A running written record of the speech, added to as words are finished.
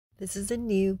This is a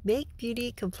new Make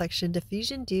Beauty Complexion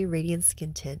Diffusion Dew Radiant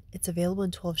Skin Tint. It's available in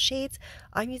 12 shades.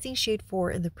 I'm using shade 4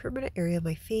 in the perimeter area of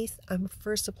my face. I'm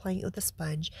first applying it with a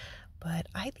sponge, but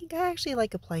I think I actually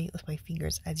like applying it with my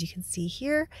fingers. As you can see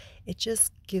here, it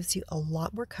just gives you a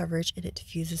lot more coverage and it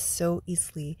diffuses so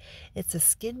easily. It's a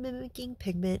skin mimicking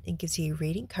pigment and gives you a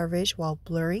radiant coverage while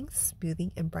blurring,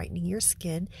 smoothing, and brightening your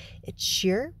skin. It's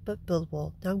sheer but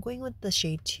buildable. Now I'm going with the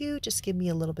shade 2, just give me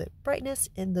a little bit brightness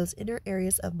in those inner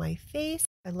areas of my face.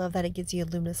 I love that it gives you a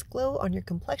luminous glow on your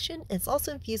complexion. It's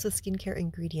also infused with skincare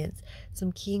ingredients.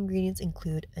 Some key ingredients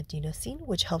include adenosine,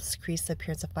 which helps decrease the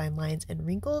appearance of fine lines and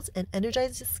wrinkles and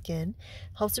energizes skin,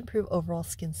 helps improve overall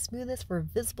skin smoothness for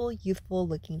visible, youthful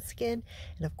looking skin,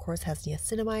 and of course has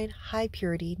niacinamide, high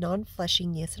purity,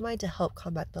 non-flushing niacinamide to help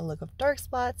combat the look of dark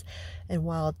spots, and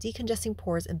while decongesting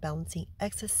pores and balancing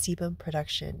excess sebum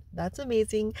production. That's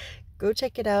amazing. Go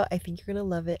check it out. I think you're going to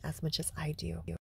love it as much as I do.